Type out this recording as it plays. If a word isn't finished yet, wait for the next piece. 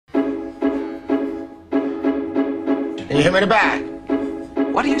Can you hear me in the back?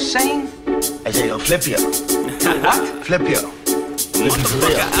 What are you saying? I say, yo, flip you. What? Flip you.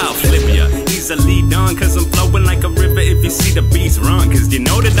 Motherfucker, I'll flip ya. Easily done, cause I'm flowing like a river. If you see the beats run, cause you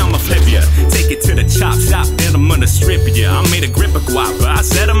know that I'ma flip ya. Take it to the chop shop, then I'm gonna strip ya. I made a grip of guapa, I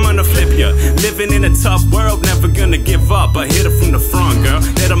said I'm gonna flip ya. Living in a tough world, never gonna give up. I hit it from the front, girl,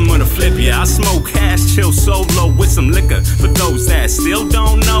 then I'm gonna flip ya. I smoke hash, chill solo with some liquor. For those that still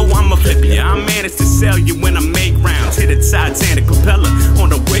don't know, I'ma flip ya. I managed to sell you when I make rounds. Hit a Titanic propeller on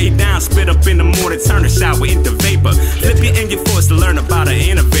the way down. Spit up in the morning, turn the shower into vapor. Flip ya and you're forced to learn about an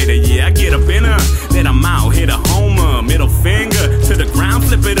innovator.